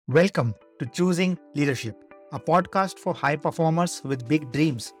Welcome to Choosing Leadership, a podcast for high performers with big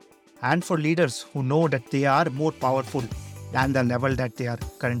dreams and for leaders who know that they are more powerful than the level that they are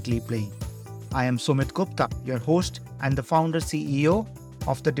currently playing. I am Sumit Gupta, your host and the founder CEO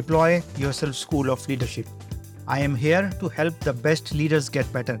of the Deploy Yourself School of Leadership. I am here to help the best leaders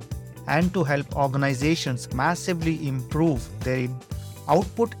get better and to help organizations massively improve their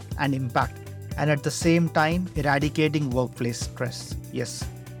output and impact, and at the same time eradicating workplace stress. Yes,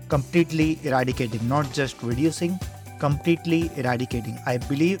 completely eradicating, not just reducing, completely eradicating. I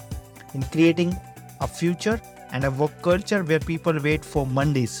believe in creating a future and a work culture where people wait for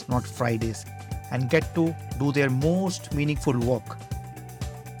Mondays, not Fridays, and get to do their most meaningful work.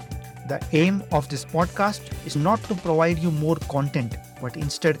 The aim of this podcast is not to provide you more content, but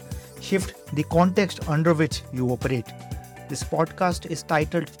instead shift the context under which you operate. This podcast is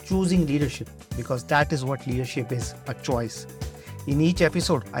titled Choosing Leadership because that is what leadership is, a choice. In each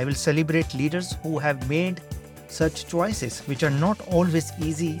episode, I will celebrate leaders who have made such choices, which are not always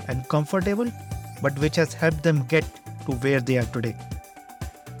easy and comfortable, but which has helped them get to where they are today.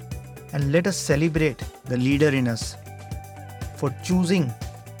 And let us celebrate the leader in us for choosing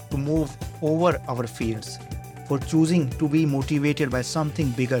to move over our fears, for choosing to be motivated by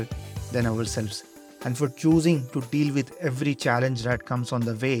something bigger than ourselves, and for choosing to deal with every challenge that comes on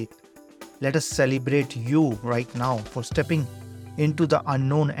the way. Let us celebrate you right now for stepping into the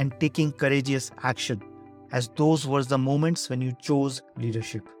unknown and taking courageous action, as those were the moments when you chose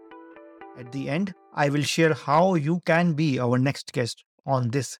leadership. At the end, I will share how you can be our next guest on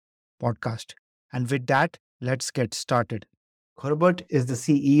this podcast. And with that, let's get started. Gerbert is the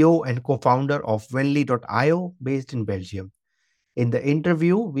CEO and co founder of Venly.io based in Belgium. In the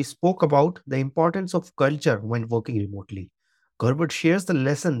interview, we spoke about the importance of culture when working remotely. Gerbert shares the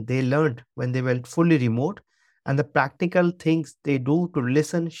lesson they learned when they went fully remote and the practical things they do to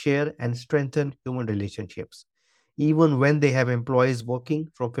listen, share, and strengthen human relationships, even when they have employees working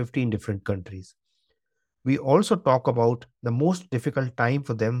from 15 different countries. We also talk about the most difficult time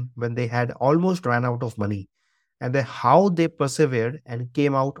for them when they had almost ran out of money and how they persevered and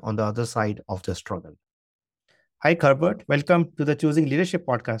came out on the other side of the struggle. Hi, Gerbert. Welcome to the Choosing Leadership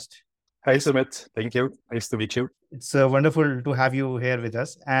podcast. Hi, Sumit. Thank you. Nice to meet you. It's wonderful to have you here with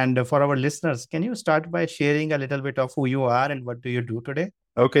us. And for our listeners, can you start by sharing a little bit of who you are and what do you do today?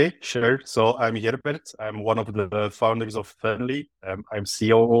 Okay, sure. So I'm Gerbert. I'm one of the founders of Venly. I'm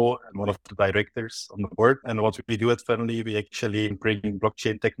COO and one of the directors on the board. And what we do at Venly, we actually bring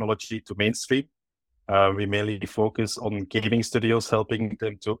blockchain technology to mainstream. We mainly focus on gaming studios, helping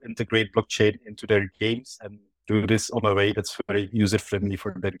them to integrate blockchain into their games and do this on a way that's very user-friendly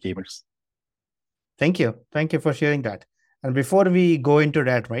for their gamers. Thank you. Thank you for sharing that. And before we go into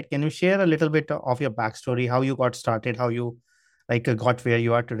that, right, can you share a little bit of your backstory, how you got started, how you got where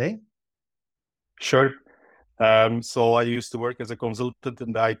you are today? Sure. So I used to work as a consultant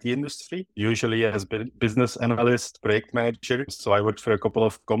in the IT industry, usually as business analyst, project manager. So I worked for a couple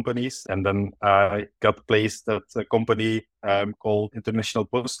of companies, and then I got placed at a company called International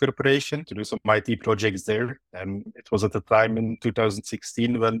Post Corporation to do some IT projects there. And it was at the time in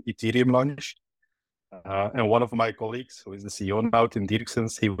 2016 when Ethereum launched. And one of my colleagues, who is the CEO now, Tim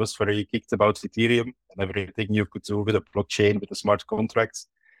Dirksens, he was very geeked about Ethereum and everything you could do with a blockchain, with the smart contracts.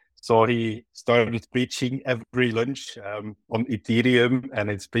 So he started preaching every lunch on Ethereum and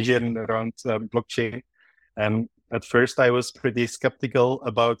its vision around blockchain. And at first, I was pretty skeptical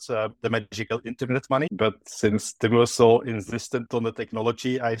about the magical internet money. But since Tim was so insistent on the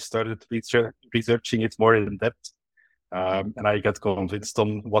technology, I started researching it more in depth. And I got convinced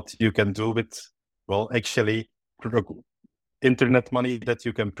on what you can do with, well, actually, internet money that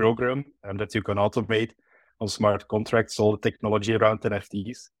you can program and that you can automate on smart contracts, all the technology around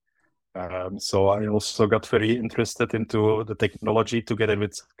NFTs. So I also got very interested into the technology together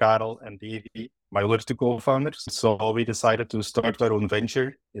with Karel and Davy, my other two co-founders. So we decided to start our own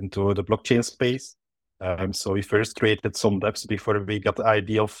venture into the blockchain space. So we first created some dApps before we got the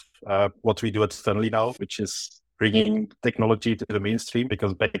idea of what we do at Venly now, which is bringing technology to the mainstream,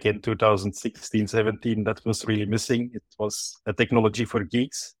 because back in 2016, 17, that was really missing. It was a technology for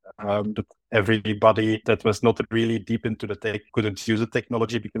geeks. But everybody that was not really deep into the tech couldn't use the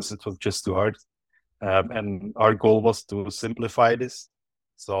technology because it was just too hard. And our goal was to simplify this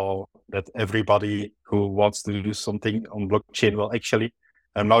so that everybody who wants to do something on blockchain will actually,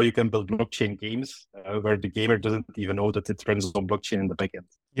 now you can build blockchain games where the gamer doesn't even know that it runs on blockchain in the backend.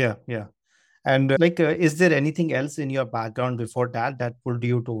 Yeah, yeah. And is there anything else in your background before that pulled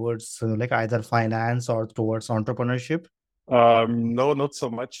you towards either finance or towards entrepreneurship? No, not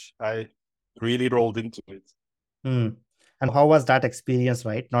so much. I really rolled into it. Hmm. And how was that experience,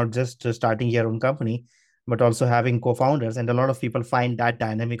 right? Not just starting your own company, but also having co-founders. And a lot of people find that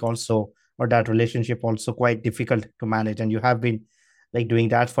dynamic also, or that relationship also quite difficult to manage. And you have been like doing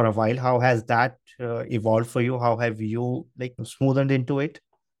that for a while. How has that evolved for you? How have you like smoothened into it?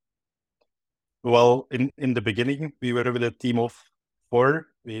 Well, in the beginning, we were with a team of four.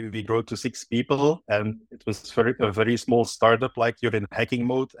 We grew to six people, and it was a very small startup. Like you're in hacking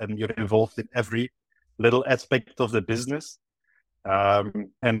mode, and you're involved in every little aspect of the business.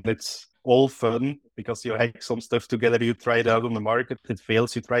 And it's all fun because you hack some stuff together, you try it out on the market, it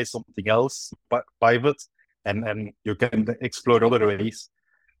fails, you try something else, pivot, and you can explore other ways.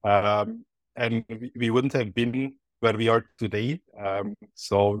 And we wouldn't have been where we are today.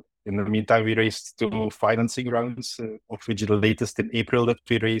 So in the meantime, we raised two financing rounds, of which the latest in April that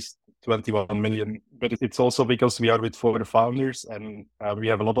we raised 21 million. But it's also because we are with four founders and we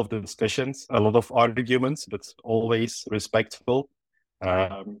have a lot of discussions, a lot of arguments, but always respectful.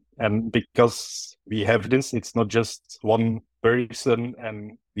 And because we have this, it's not just one person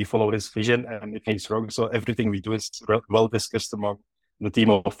and we follow this vision and it makes wrong. So everything we do is well discussed among the team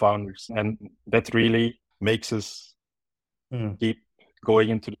of founders. And that really makes us keep going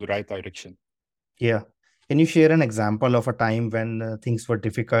into the right direction. Yeah. Can you share an example of a time when things were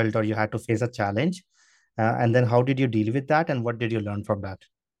difficult or you had to face a challenge? And then how did you deal with that? And what did you learn from that?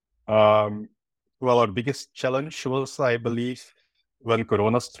 Um, well, our biggest challenge was, I believe, when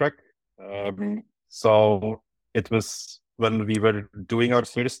Corona struck. So it was when we were doing our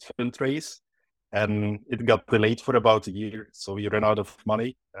first fundraise and it got delayed for about a year. So we ran out of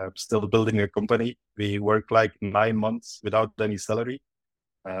money, still building a company. We worked like 9 months without any salary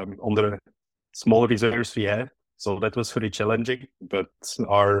on the small reserves we had. So that was very challenging. But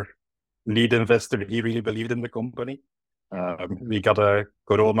our lead investor, he really believed in the company. We got a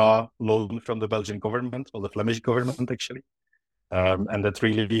Corona loan from the Belgian government, or the Flemish government, actually. And that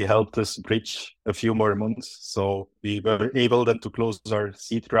really helped us bridge a few more months. So we were able then to close our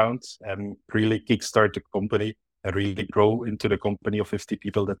seed rounds and really kickstart the company and really grow into the company of 50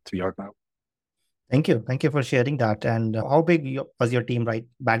 people that we are now. Thank you. Thank you for sharing that. And how big was your team right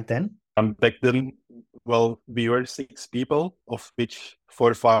back then? Back then, well, we were six people, of which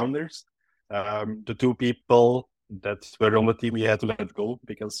four founders. The two people that were on the team, we had to let go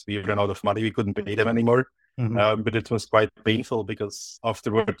because we ran out of money. We couldn't pay them anymore. But it was quite painful because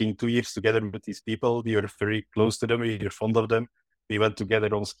after working 2 years together with these people, we were very close to them. We were fond of them. We went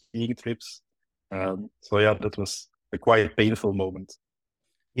together on skiing trips. So yeah, that was a quite painful moment.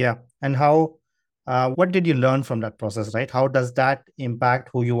 Yeah. And how, what did you learn from that process, right? How does that impact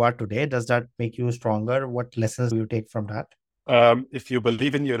who you are today? Does that make you stronger? What lessons do you take from that? If you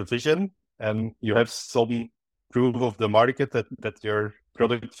believe in your vision and you have some proof of the market that your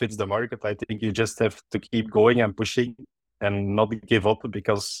product fits the market, I think you just have to keep going and pushing and not give up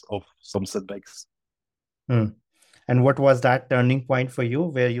because of some setbacks. And what was that turning point for you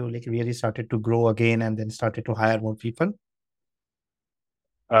where you like really started to grow again and then started to hire more people?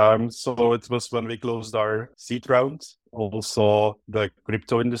 So it was when we closed our seed round. Also, the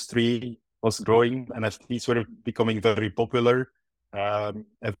crypto industry was growing, NFTs were becoming very popular.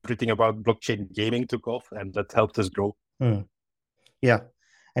 Everything about blockchain gaming took off, and that helped us grow. Yeah.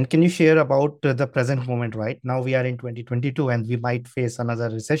 And can you share about the present moment, right? Now we are in 2022 and we might face another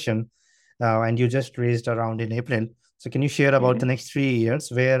recession. And you just raised around in April. So can you share about the next 3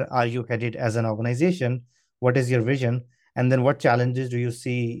 years? Where are you headed as an organization? What is your vision? And then what challenges do you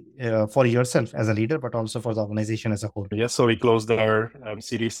see for yourself as a leader, but also for the organization as a whole? Yeah, so we closed our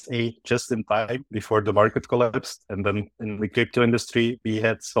Series A just in time before the market collapsed. And then in the crypto industry, we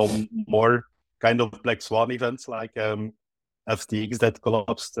had some more kind of black swan events like FTX that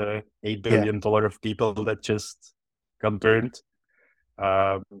collapsed, $8 billion of people that just got burned.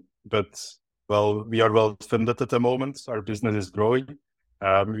 But well, we are well funded at the moment. Our business is growing.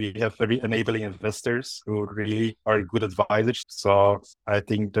 We have very enabling investors who really are good advisors. So I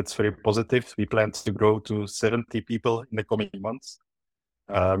think that's very positive. We plan to grow to 70 people in the coming months.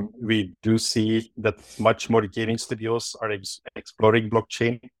 We do see that much more gaming studios are exploring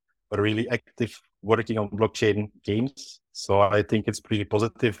blockchain, are really active working on blockchain games. So I think it's pretty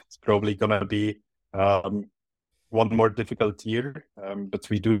positive. It's probably going to be one more difficult year, but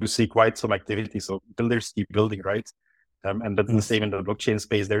we do see quite some activity. So builders keep building, right? And that's the same in the blockchain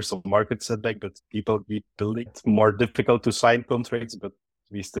space. There's some market setback, but people keep building. It's more difficult to sign contracts, but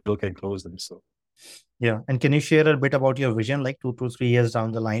we still can close them. So yeah. And can you share a bit about your vision, like 2 to 3 years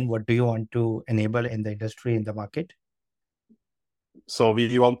down the line? What do you want to enable in the industry, in the market? So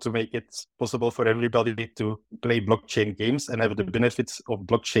we want to make it possible for everybody to play blockchain games and have the benefits of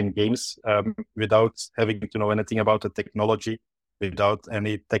blockchain games without having to know anything about the technology, without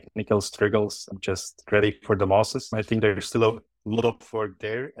any technical struggles, just ready for the masses. I think there's still a lot of work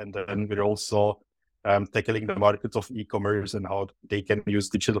there. And then we're also tackling the market of e-commerce and how they can use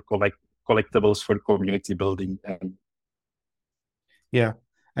digital collectibles for community building. Yeah.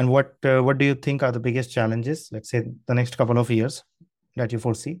 And what do you think are the biggest challenges, let's say the next couple of years that you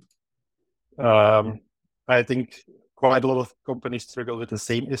foresee? Um, I think quite a lot of companies struggle with the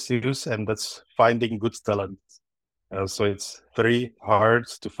same issues, and that's finding good talent. So it's very hard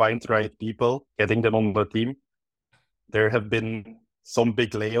to find the right people, getting them on the team. There have been some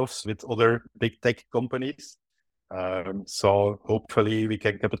big layoffs with other big tech companies. So hopefully we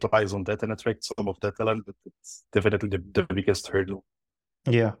can capitalize on that and attract some of that talent, but it's definitely the biggest hurdle.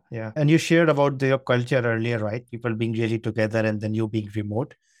 Yeah, yeah. And you shared about your culture earlier, right? People being really together and then you being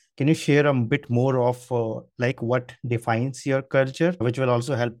remote. Can you share a bit more of like what defines your culture, which will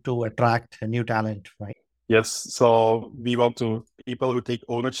also help to attract new talent, right? Yes, so we want to people who take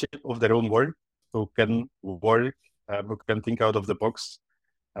ownership of their own work, who can work, who can think out of the box,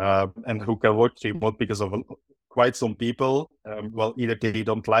 and who can work remote because of quite some people. Well, either they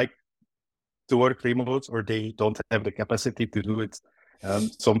don't like to work remote or they don't have the capacity to do it.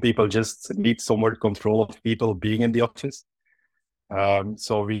 Some people just need some more control of people being in the office.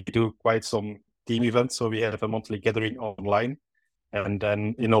 So we do quite some team events. So we have a monthly gathering online. And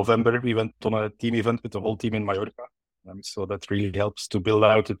then in November, we went on a team event with the whole team in Mallorca. So that really helps to build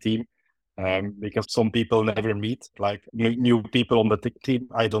out a team because some people never meet, like new people on the tech team.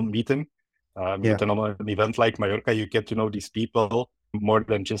 I don't meet them. Yeah. But then on an event like Mallorca, you get to know these people more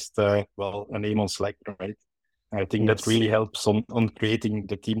than just, well, a name on Slack, right? I think that Yes. really helps on creating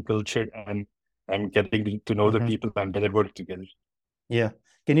the team culture and getting to know the Mhm. people and better work together. Yeah.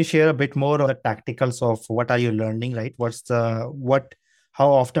 Can you share a bit more on the tacticals of what are you learning, right? How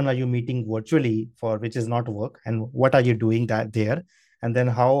often are you meeting virtually for which is not work, and what are you doing that there? And then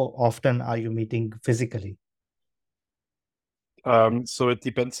how often are you meeting physically? So it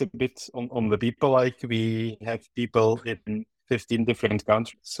depends a bit on the people. Like we have people in 15 different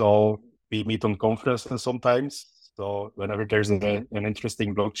countries. So we meet on conferences sometimes. So whenever there's an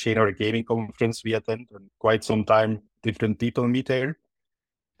interesting blockchain or a gaming conference, we attend. And quite some time, different people meet there.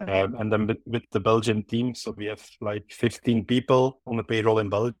 And then with the Belgian team, so we have like 15 people on the payroll in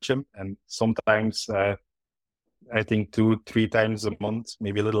Belgium. And sometimes, I think 2, 3 times a month,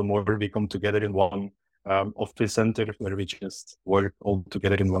 maybe a little more, we come together in one office center where we just work all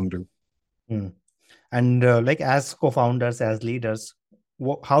together in one room. Hmm. And like as co-founders, as leaders,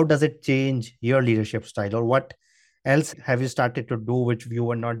 how does it change your leadership style, or what else have you started to do which you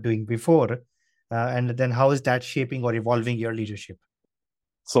were not doing before? And then how is that shaping or evolving your leadership?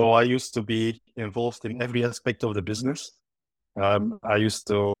 So I used to be involved in every aspect of the business. I used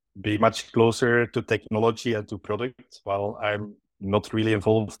to be much closer to technology and to product, while I'm not really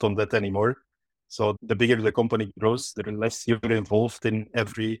involved on that anymore. So the bigger the company grows, the less you're involved in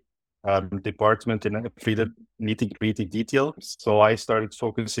every department, in every nitty-gritty detail. So I started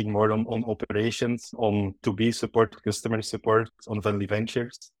focusing more on operations, on to-be support, customer support, on Vanly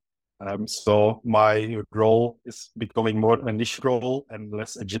Ventures. So my role is becoming more a niche role and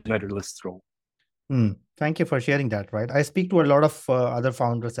less a generalist role. Thank you for sharing that, right? I speak to a lot of other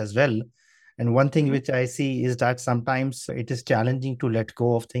founders as well. And one thing which I see is that sometimes it is challenging to let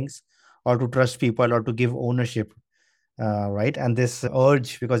go of things or to trust people or to give ownership, right? And this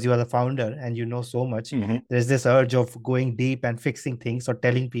urge, because you are the founder and you know so much, Mm-hmm. there's this urge of going deep and fixing things or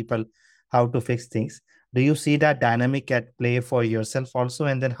telling people how to fix things. Do you see that dynamic at play for yourself also?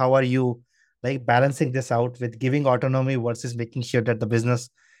 And then how are you like balancing this out with giving autonomy versus making sure that the business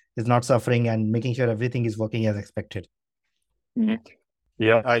is not suffering and making sure everything is working as expected? Mm-hmm.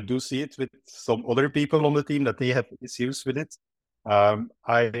 Yeah, I do see it with some other people on the team that they have issues with it.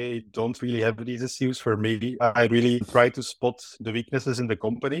 I don't really have these issues. For me, I really try to spot the weaknesses in the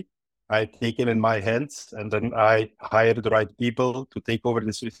company. I take them in my hands and then I hire the right people to take over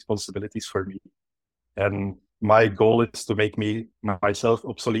these responsibilities for me. And my goal is to make myself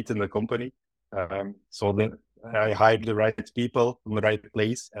obsolete in the company. So then I hire the right people in the right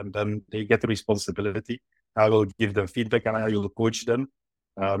place, and then they get the responsibility. I will give them feedback and I will coach them,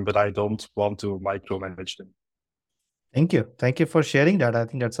 but I don't want to micromanage them. Thank you. Thank you for sharing that. I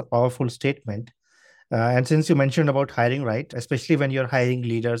think that's a powerful statement. And since you mentioned about hiring, right, especially when you're hiring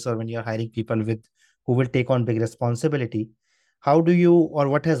leaders or when you're hiring people with who will take on big responsibility, how do you or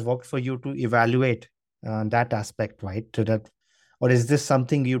what has worked for you to evaluate that aspect, right? To that, or is this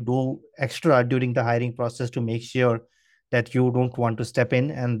something you do extra during the hiring process to make sure that you don't want to step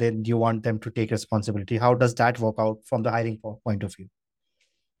in and then you want them to take responsibility? How does that work out from the hiring point of view?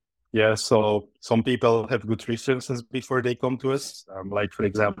 Yeah, so some people have good references before they come to us. Like, for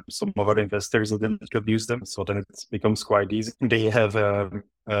example, some of our investors will introduce them. So then it becomes quite easy. They have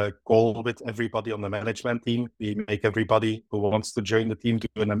a call with everybody on the management team. We make everybody who wants to join the team do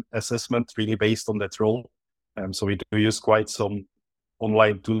an assessment really based on that role. So we do use quite some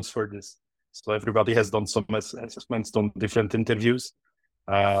online tools for this. So everybody has done some assessments, done different interviews,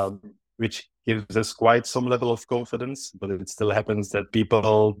 which gives us quite some level of confidence. But it still happens that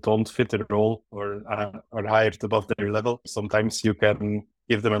people don't fit the role or are hired above their level. Sometimes you can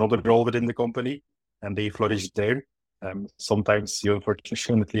give them another role within the company and they flourish there. Sometimes you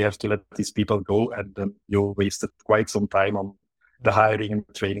unfortunately have to let these people go, and then you wasted quite some time on the hiring and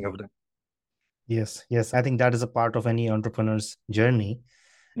training of them. Yes, yes. I think that is a part of any entrepreneur's journey.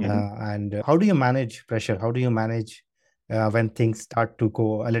 Mm-hmm. And how do you manage pressure? How do you manage when things start to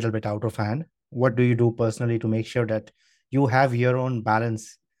go a little bit out of hand? What do you do personally to make sure that you have your own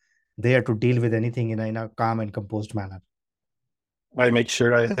balance there to deal with anything in a calm and composed manner? I make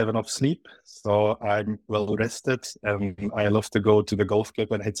sure I have enough sleep, so I'm well rested, and I love to go to the golf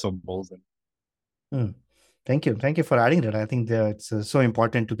club and hit some balls in. Hmm. Thank you. Thank you for adding that. I think that it's so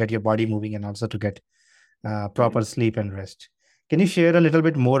important to get your body moving and also to get proper Mhm. sleep and rest. Can you share a little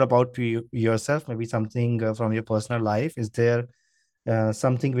bit more about yourself? Maybe something from your personal life? Is there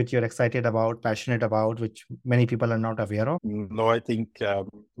something which you're excited about, passionate about, which many people are not aware of? No, I think a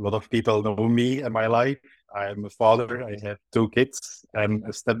lot of people know me and my life. I'm a father. I have two kids and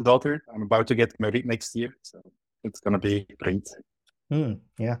a stepdaughter. I'm about to get married next year, so it's gonna be great.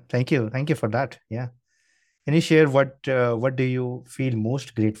 Yeah, thank you. Thank you for that. Yeah. Can you share what do you feel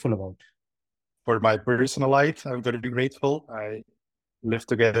most grateful about? For my personal life, I'm very grateful. I live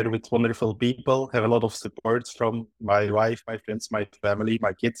together with wonderful people, have a lot of support from my wife, my friends, my family,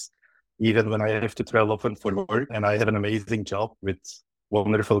 my kids, even when I have to travel often for work. And I have an amazing job with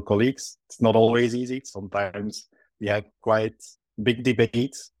wonderful colleagues. It's not always easy. Sometimes we have quite big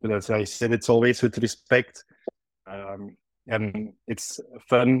debates, but as I said, it's always with respect. Um, and it's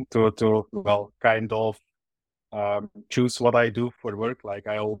fun to well, kind of choose what I do for work. Like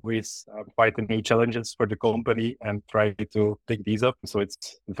I always find the new challenges for the company and try to pick these up. So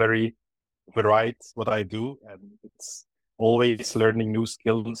it's very varied what I do, and it's always learning new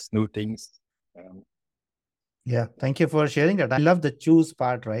skills, new things. Um, Yeah, thank you for sharing that. I love the choose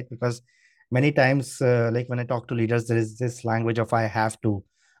part, right? Because many times, like when I talk to leaders, there is this language of I have to,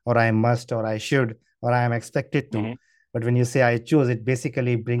 or I must, or I should, or I am expected to. mhm, But when you say I choose, it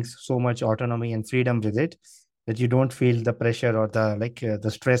basically brings so much autonomy and freedom with it that you don't feel the pressure or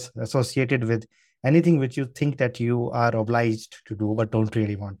the stress associated with anything which you think that you are obliged to do but don't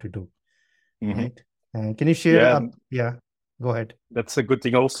really want to do, mhm. right? Can you share Yeah, up? and Yeah, go ahead. that's a good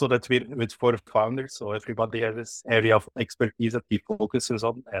thing also that we're with four founders. So everybody has this area of expertise that he focuses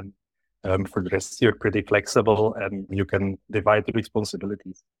on. And for the rest, you're pretty flexible and you can divide the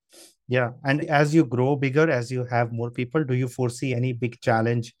responsibilities. Yeah. And as you grow bigger, as you have more people, do you foresee any big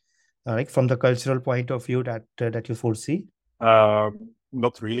challenge, like from the cultural point of view that you foresee?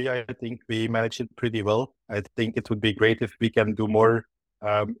 Not really. I think we manage it pretty well. I think it would be great if we can do more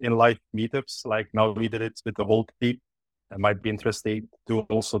in live meetups, like now we did it with the whole team. It might be interesting to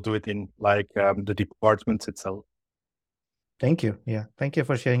also do it in like the departments itself. Thank you. Yeah. Thank you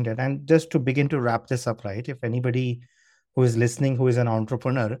for sharing that. And just to begin to wrap this up, right? If anybody who is listening, who is an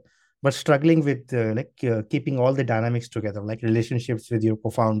entrepreneur, but struggling with keeping all the dynamics together, like relationships with your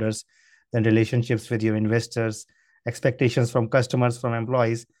co-founders, then relationships with your investors, expectations from customers, from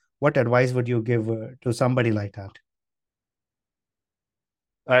employees, what advice would you give to somebody like that?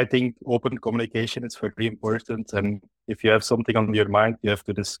 I think open communication is very important. And if you have something on your mind, you have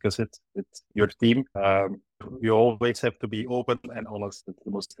to discuss it with your team. You always have to be open and honest. That's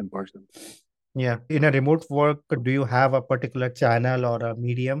the most important. Yeah. In a remote work, do you have a particular channel or a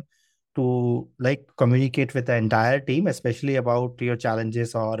medium to like communicate with the entire team, especially about your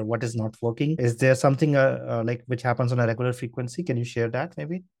challenges or what is not working? Is there something like which happens on a regular frequency? Can you share that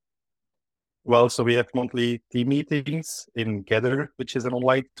maybe? Well, so we have monthly team meetings in Gather, which is an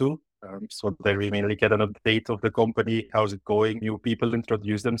online tool. So there we mainly get an update of the company, how's it going, new people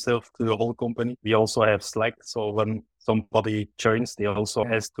introduce themselves to the whole company. We also have Slack, so when somebody joins, they also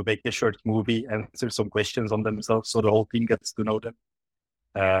has to make a short movie, answer some questions on themselves, so the whole team gets to know them.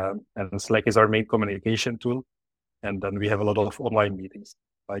 And Slack is our main communication tool. And then we have a lot of online meetings.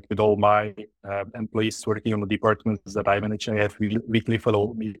 Like with all my employees working on the departments that I manage, I have weekly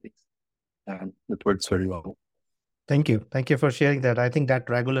follow meetings, and it works very well. Thank you. Thank you for sharing that. I think that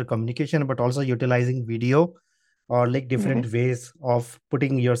regular communication, but also utilizing video or like different ways of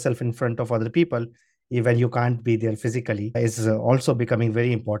putting yourself in front of other people even you can't be there physically is also becoming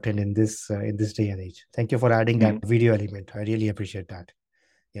very important in this day and age. Thank you for adding that video element. I really appreciate that.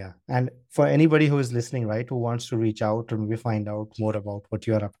 Yeah. And for anybody who is listening, right, who wants to reach out or maybe find out more about what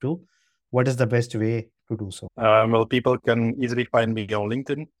you are up to, what is the best way to do so? Well, people can easily find me on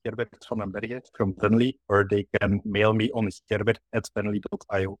LinkedIn, Gerbert Vandenberghe from Dunley, or they can mail me on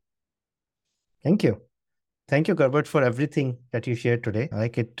gerbert@dunley.io. Thank you. Thank you, Gerbert, for everything that you shared today.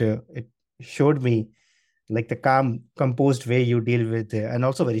 Like it showed me like the calm, composed way you deal with, and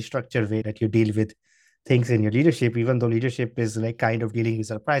also very structured way that you deal with things in your leadership, even though leadership is like kind of dealing with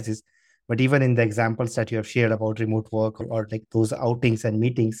surprises. But even in the examples that you have shared about remote work or like those outings and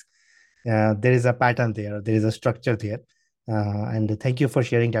meetings, there is a pattern there is a structure there. And thank you for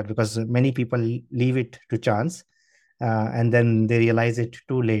sharing that, because many people leave it to chance and then they realize it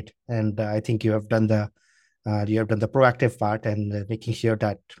too late. And I think you have done the proactive part and making sure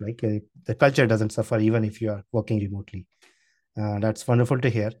that like the culture doesn't suffer even if you are working remotely. That's wonderful to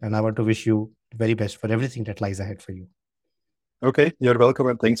hear, and I want to wish you the very best for everything that lies ahead for you. Okay, you're welcome,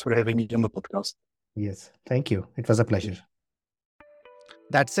 and thanks for having me on the podcast. Yes, thank you. It was a pleasure.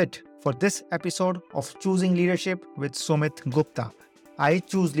 That's it for this episode of Choosing Leadership with Sumit Gupta. I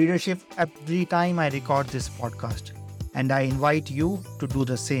choose leadership every time I record this podcast, and I invite you to do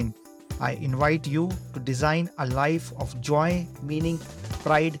the same. I invite you to design a life of joy, meaning,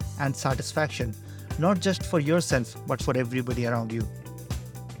 pride, and satisfaction, not just for yourself, but for everybody around you.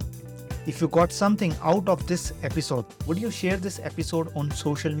 If you got something out of this episode, would you share this episode on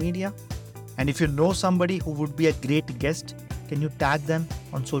social media? And if you know somebody who would be a great guest, can you tag them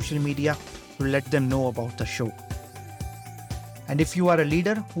on social media to let them know about the show? And if you are a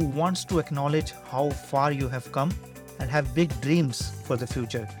leader who wants to acknowledge how far you have come and have big dreams for the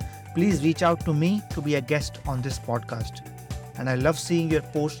future, please reach out to me to be a guest on this podcast. And I love seeing your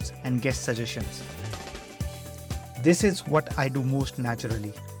posts and guest suggestions. This is what I do most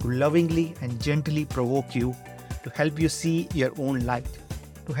naturally, to lovingly and gently provoke you, to help you see your own light,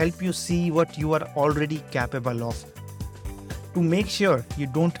 to help you see what you are already capable of. To make sure you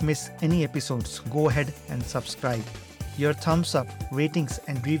don't miss any episodes, go ahead and subscribe. Your thumbs up, ratings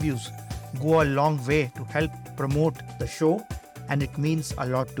and reviews go a long way to help promote the show, and it means a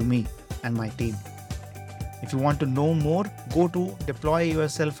lot to me and my team. If you want to know more, go to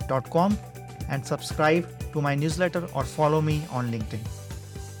deployyourself.com and subscribe to my newsletter or follow me on LinkedIn.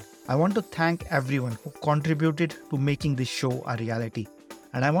 I want to thank everyone who contributed to making this show a reality.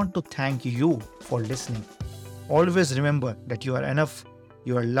 And I want to thank you for listening. Always remember that you are enough,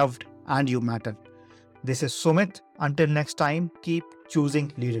 you are loved, and you matter. This is Sumit. Until next time, keep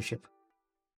choosing leadership.